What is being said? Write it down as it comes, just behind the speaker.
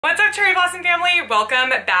What's up, Cherry Blossom family? Welcome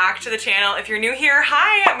back to the channel. If you're new here,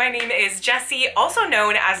 hi, my name is Jessie, also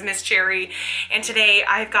known as Miss Cherry, and today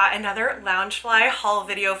I've got another Loungefly haul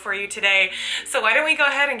video for you today. So why don't we go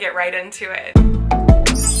ahead and get right into it.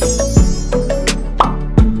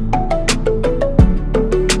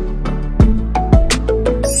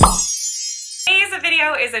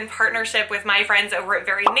 Is in partnership with my friends over at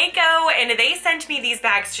Very Neko, and they sent me these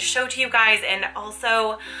bags to show to you guys, and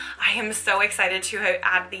also I am so excited to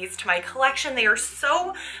add these to my collection. They are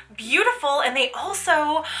so beautiful, and they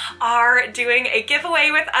also are doing a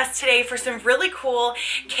giveaway with us today for some really cool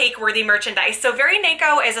cake-worthy merchandise. So Very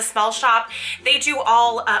Neko is a small shop. They do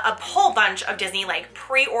a whole bunch of Disney like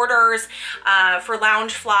pre-orders for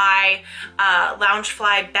Loungefly,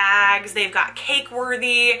 Loungefly bags. They've got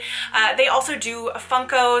cake-worthy. They also do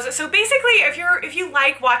Funkos. So basically, if you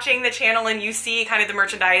like watching the channel and you see kind of the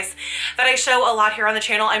merchandise that I show a lot here on the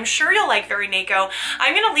channel, I'm sure you'll like Very Neko.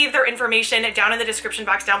 I'm gonna leave their information down in the description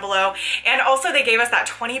box down below. And also they gave us that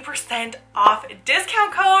 20% off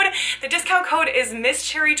discount code. The discount code is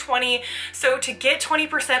MissCherry20. So to get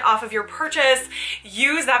 20% off of your purchase,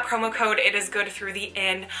 use that promo code. It is good through the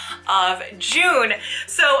end of June.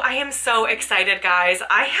 So I am so excited, guys.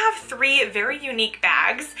 I have 3 very unique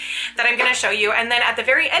bags that I'm gonna show you, and then at the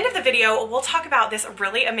very end of the video, we'll talk about this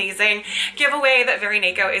really amazing giveaway that Very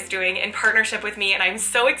Neko is doing in partnership with me, and I'm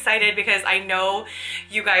so excited because I know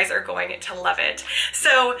you guys are going to love it.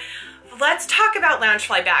 So let's talk about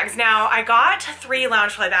Loungefly bags. Now, I got 3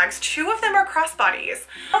 Loungefly bags. 2 of them are crossbodies.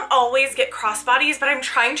 I don't always get crossbodies, but I'm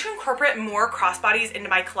trying to incorporate more crossbodies into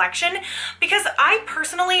my collection because I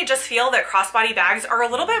personally just feel that crossbody bags are a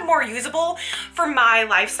little bit more usable for my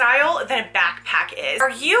lifestyle than a backpack is.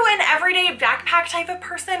 Are you an everyday backpack type of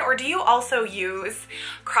person, or do you also use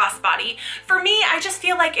crossbody? For me, I just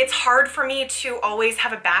feel like it's hard for me to always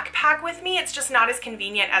have a backpack with me. It's just not as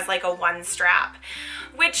convenient as like a 1 strap,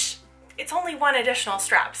 which it's only 1 additional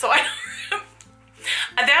strap, so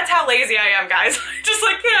that's how lazy I am, guys. I just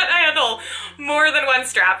like can't handle more than 1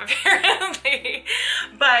 strap apparently.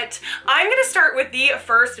 But I'm gonna start with the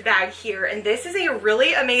first bag here, and this is a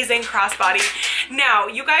really amazing crossbody. Now,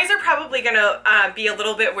 you guys are probably gonna be a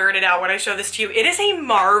little bit weirded out when I show this to you. It is a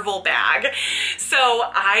Marvel bag.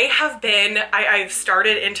 So I've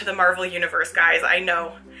started into the Marvel universe, guys. I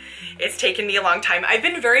know. It's taken me a long time. I've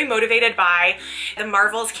been very motivated by the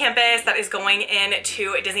Marvel's campus that is going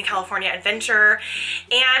into Disney California Adventure,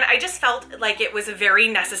 and I just felt like it was very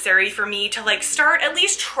necessary for me to like start, at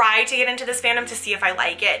least try to get into this fandom to see if I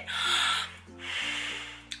like it.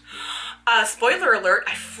 Spoiler alert,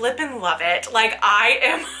 I flippin' love it. Like, I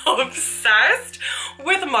am obsessed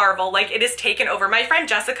with Marvel. Like, it has taken over. My friend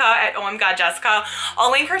Jessica at Oh My God Jessica,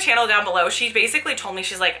 I'll link her channel down below. She basically told me,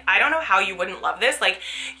 she's like, I don't know how you wouldn't love this. Like,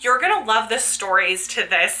 you're gonna love the stories to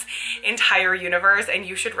this entire universe, and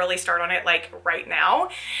you should really start on it like right now.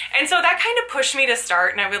 And so that kind of pushed me to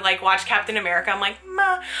start, and I would like watch Captain America. I'm like,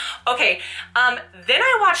 ma. Okay, then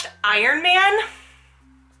I watched Iron Man.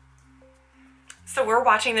 So we're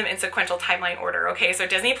watching them in sequential timeline order, okay? So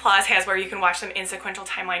Disney Plus has where you can watch them in sequential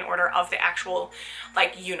timeline order of the actual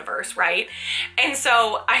like universe, right? And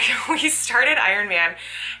so we started Iron Man,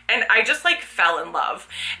 and I just like fell in love.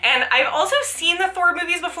 And I've also seen the Thor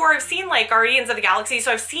movies before. I've seen like Guardians of the Galaxy,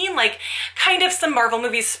 so I've seen like kind of some Marvel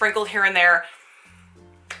movies sprinkled here and there.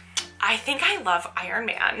 I think I love Iron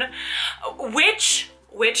Man.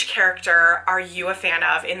 Which character are you a fan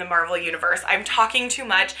of in the Marvel universe? I'm talking too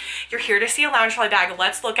much. You're here to see a Loungefly bag.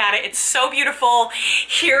 Let's look at it. It's so beautiful.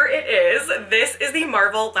 Here it is. This is the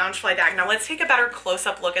Marvel Loungefly bag. Now let's take a better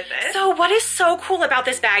close-up look at this. So what is so cool about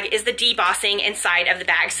this bag is the debossing inside of the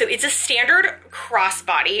bag. So it's a standard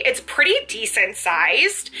crossbody. It's pretty decent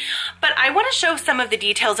sized, but I want to show some of the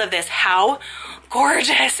details of this. How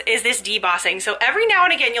gorgeous is this debossing? So every now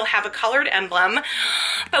and again you'll have a colored emblem,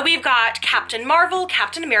 but we've got Captain Marvel,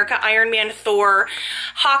 Captain America, Iron Man, Thor,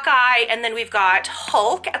 Hawkeye, and then we've got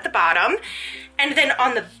Hulk at the bottom. And then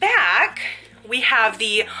on the back we have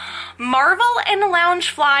the Marvel and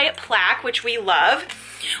Loungefly plaque, which we love.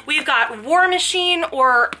 We've got War Machine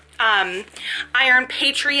or Iron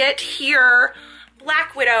Patriot here,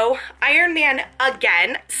 Black Widow, Iron Man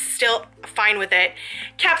again, still fine with it,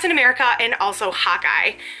 Captain America, and also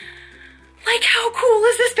Hawkeye. Like, how cool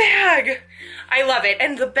is this bag? I love it,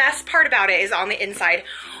 and the best part about it is on the inside.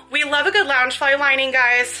 We love a good Loungefly lining,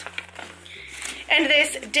 guys, and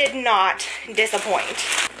this did not disappoint.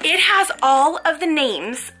 It has all of the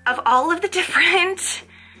names of all of the different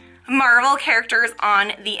Marvel characters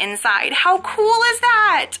on the inside. How cool is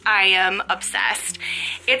that? I am obsessed.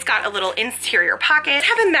 It's got a little interior pocket.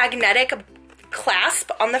 Have a magnetic clasp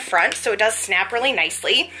on the front, so it does snap really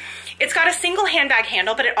nicely. It's got a single handbag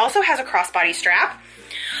handle, but it also has a crossbody strap.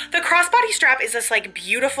 The crossbody strap is this like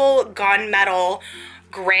beautiful gunmetal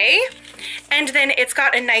gray, and then it's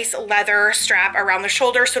got a nice leather strap around the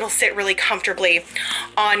shoulder, so it'll sit really comfortably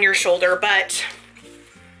on your shoulder. But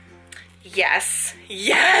yes,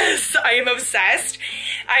 I am obsessed.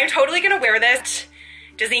 I'm totally gonna wear this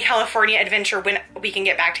Disney California adventure when we can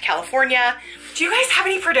get back to California. Do you guys have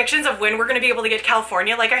any predictions of when we're gonna be able to get to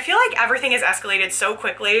California? Like, I feel like everything has escalated so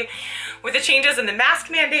quickly with the changes in the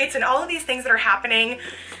mask mandates and all of these things that are happening.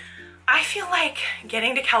 I feel like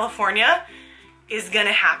getting to California is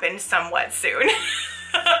gonna happen somewhat soon.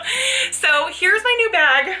 So here's my new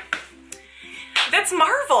bag. That's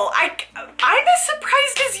Marvel. I'm as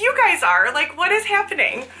surprised as you guys are. Like, what is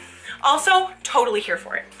happening? Also, totally here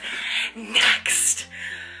for it. Next.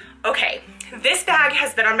 Okay, this bag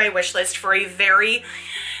has been on my wish list for a very,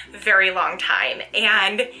 very long time.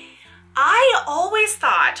 And I always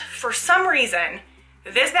thought, for some reason,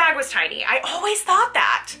 this bag was tiny. I always thought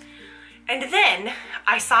that. And then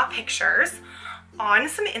I saw pictures on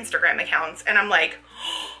some Instagram accounts and I'm like,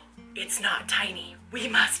 oh, it's not tiny. We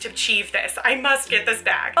must achieve this. I must get this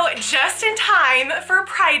bag. Oh, just in time for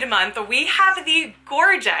Pride Month, we have the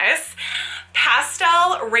gorgeous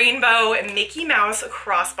pastel rainbow Mickey Mouse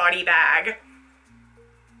crossbody bag.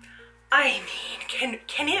 I mean,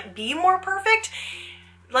 can it be more perfect?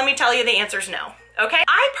 Let me tell you, the answer is no. Okay,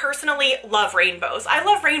 I personally love rainbows. I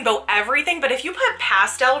love rainbow everything, but if you put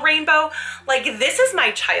pastel rainbow, like, this is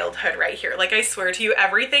my childhood right here. Like, I swear to you,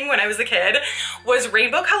 everything when I was a kid was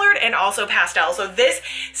rainbow colored and also pastel. So this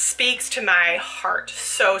speaks to my heart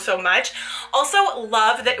so, so much. Also,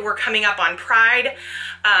 love that we're coming up on Pride.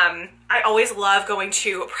 I always love going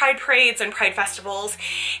to Pride parades and Pride festivals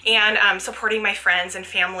and supporting my friends and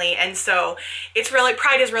family. And so it's really,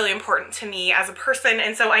 Pride is really important to me as a person.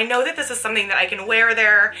 And so I know that this is something that I can wear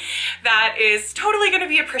there that is totally going to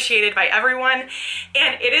be appreciated by everyone.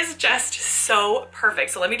 And it is just so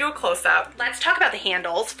perfect. So let me do a close up. Let's talk about the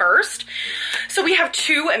handles first. So we have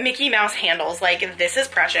two Mickey Mouse handles. Like, this is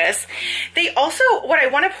precious. They also, what I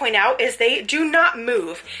want to point out is they do not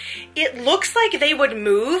move. It looks like they would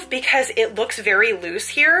move because it looks very loose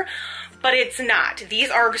here, but it's not. These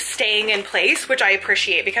are staying in place, which I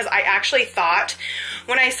appreciate because I actually thought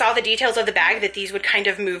when I saw the details of the bag that these would kind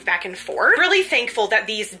of move back and forth. Really thankful that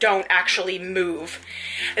these don't actually move.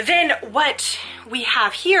 Then what we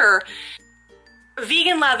have here,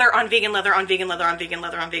 vegan leather on vegan leather on vegan leather on vegan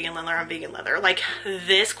leather on vegan leather on vegan leather. Like,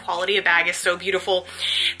 this quality of bag is so beautiful.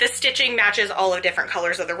 The stitching matches all of different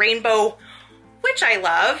colors of the rainbow, which I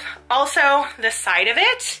love. Also, the side of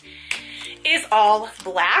it is all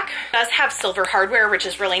black. It does have silver hardware, which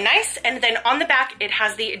is really nice. And then on the back, it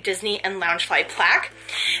has the Disney and Loungefly plaque.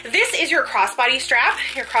 This is your crossbody strap.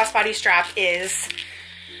 Your crossbody strap is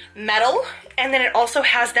metal. And then it also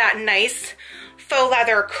has that nice faux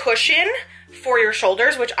leather cushion for your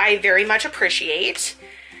shoulders, which I very much appreciate.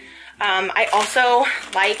 I also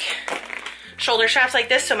like shoulder straps like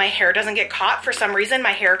this so my hair doesn't get caught. For some reason,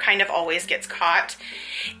 my hair kind of always gets caught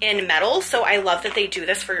in metal, so I love that they do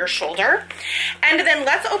this for your shoulder. And then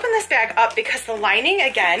let's open this bag up because the lining,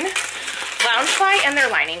 again, Loungefly and their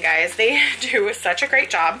lining, guys, they do such a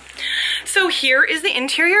great job. So here is the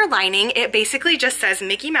interior lining. It basically just says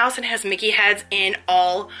Mickey Mouse and has Mickey heads in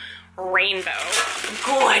all rainbow.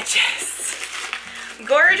 Gorgeous.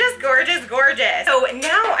 Gorgeous, gorgeous, gorgeous. So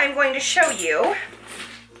now I'm going to show you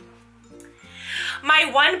my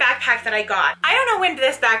one backpack that I got. I don't know when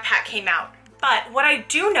this backpack came out, but what I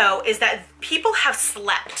do know is that people have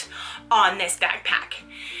slept on this backpack.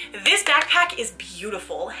 This backpack is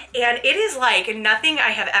beautiful and it is like nothing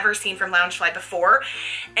I have ever seen from Loungefly before,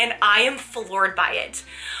 and I am floored by it.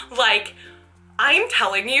 Like, I'm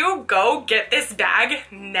telling you, go get this bag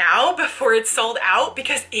now before it's sold out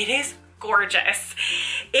because it is gorgeous.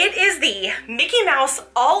 It is the Mickey Mouse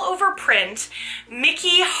all over print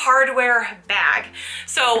Mickey hardware bag.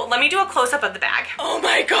 So let me do a close-up of the bag. Oh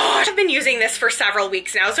my gosh, I've been using this for several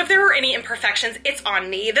weeks now, so if there were any imperfections, it's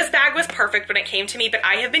on me. This bag was perfect when it came to me, but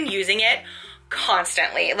I have been using it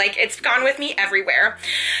constantly. Like, it's gone with me everywhere.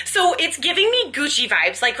 So it's giving me Gucci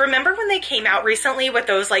vibes. Like, remember when they came out recently with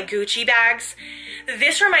those like Gucci bags?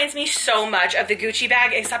 This reminds me so much of the Gucci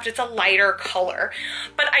bag, except it's a lighter color.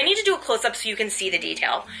 But I need to do a close-up so you can see the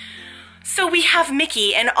detail. So we have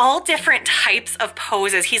Mickey in all different types of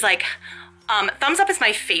poses. He's like, thumbs up is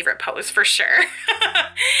my favorite pose for sure.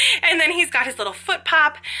 And then he's got his little foot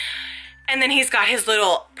pop. And then he's got his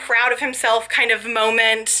little proud of himself kind of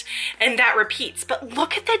moment, and that repeats. But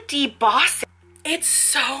look at the debossing. It's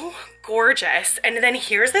so gorgeous. And then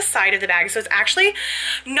here's the side of the bag. So it's actually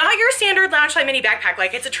not your standard Loungefly mini backpack,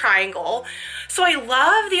 like it's a triangle. So I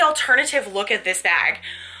love the alternative look at this bag.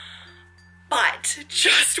 But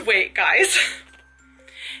just wait, guys.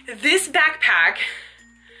 This backpack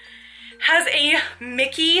has a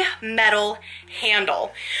Mickey metal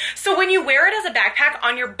handle. So when you wear it as a backpack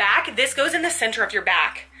on your back, this goes in the center of your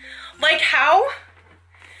back. Like how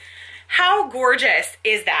gorgeous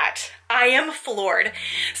is that? I am floored.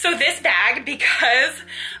 So this bag, because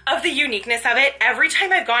of the uniqueness of it, every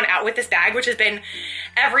time I've gone out with this bag, which has been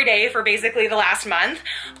every day for basically the last month,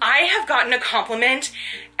 I have gotten a compliment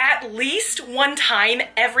at least one time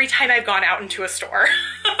every time I've gone out into a store.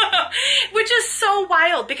 Which is so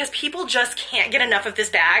wild because people just can't get enough of this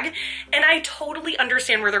bag. And I totally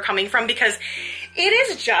understand where they're coming from because it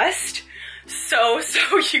is just so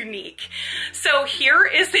unique. So here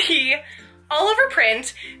is the all over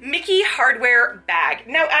print Mickey hardware bag.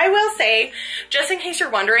 Now I will say, just in case you're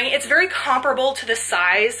wondering, it's very comparable to the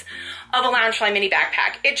size of a Loungefly mini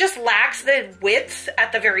backpack. It just lacks the width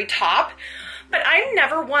at the very top, but I'm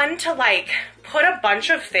never one to like put a bunch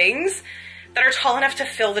of things that are tall enough to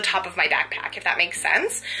fill the top of my backpack, if that makes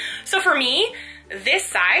sense. So for me, this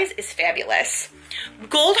size is fabulous.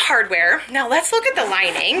 Gold hardware. Now let's look at the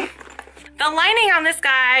lining. The lining on this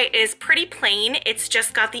guy is pretty plain. It's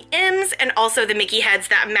just got the M's and also the Mickey heads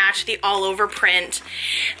that match the all over print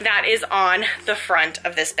that is on the front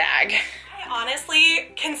of this bag. I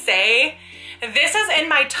honestly can say this is in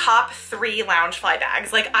my top 3 Loungefly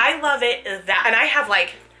bags. Like I love it that, and I have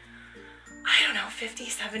like, I don't know, 50,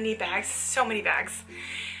 70 bags, so many bags.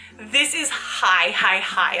 This is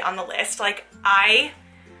high on the list. Like I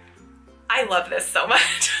love this so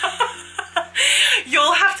much.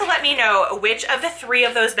 You'll have to let me know which of the 3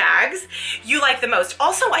 of those bags you like the most.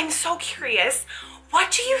 Also, I'm so curious,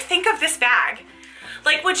 what do you think of this bag?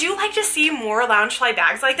 Like, would you like to see more Loungefly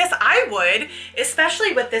bags like this? I would,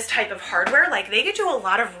 especially with this type of hardware. Like, they could do a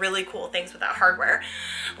lot of really cool things with that hardware.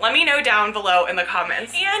 Let me know down below in the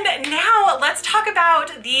comments. And now let's talk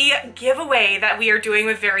about the giveaway that we are doing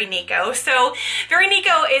with Very Neko. So Very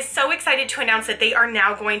Neko is so excited to announce that they are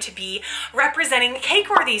now going to be representing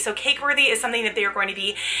Cakeworthy. So Cakeworthy is something that they are going to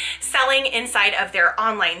be selling inside of their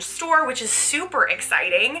online store, which is super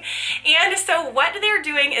exciting. And so what they're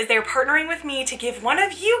doing is they're partnering with me to give one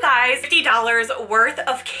of you guys $50 worth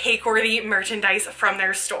of Cakeworthy merchandise from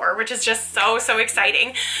their store, which is just so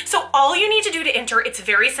exciting. So all you need to do to enter, it's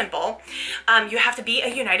very simple. You have to be a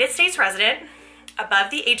United States resident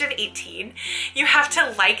above the age of 18. You have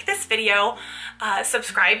to like this video,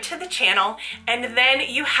 subscribe to the channel, and then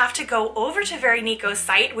you have to go over to Very Neko's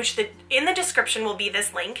site, which in the description will be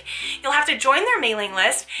this link. You'll have to join their mailing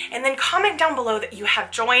list and then comment down below that you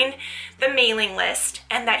have joined the mailing list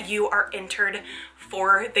and that you are entered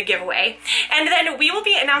for the giveaway. And then we will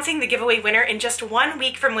be announcing the giveaway winner in just 1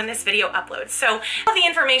 week from when this video uploads. So all the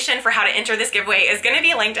information for how to enter this giveaway is going to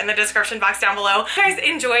be linked in the description box down below. If you guys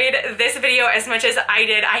enjoyed this video as much as I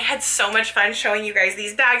did, I had so much fun showing you guys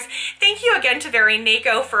these bags. Thank you again to Very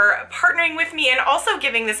Neko for partnering with me and also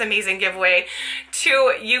giving this amazing giveaway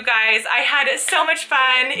to you guys. I had so much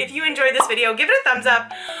fun. If you enjoyed this video, give it a thumbs up.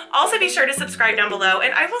 Also be sure to subscribe down below,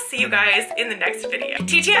 and I will see you guys in the next video.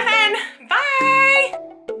 TTFN, bye!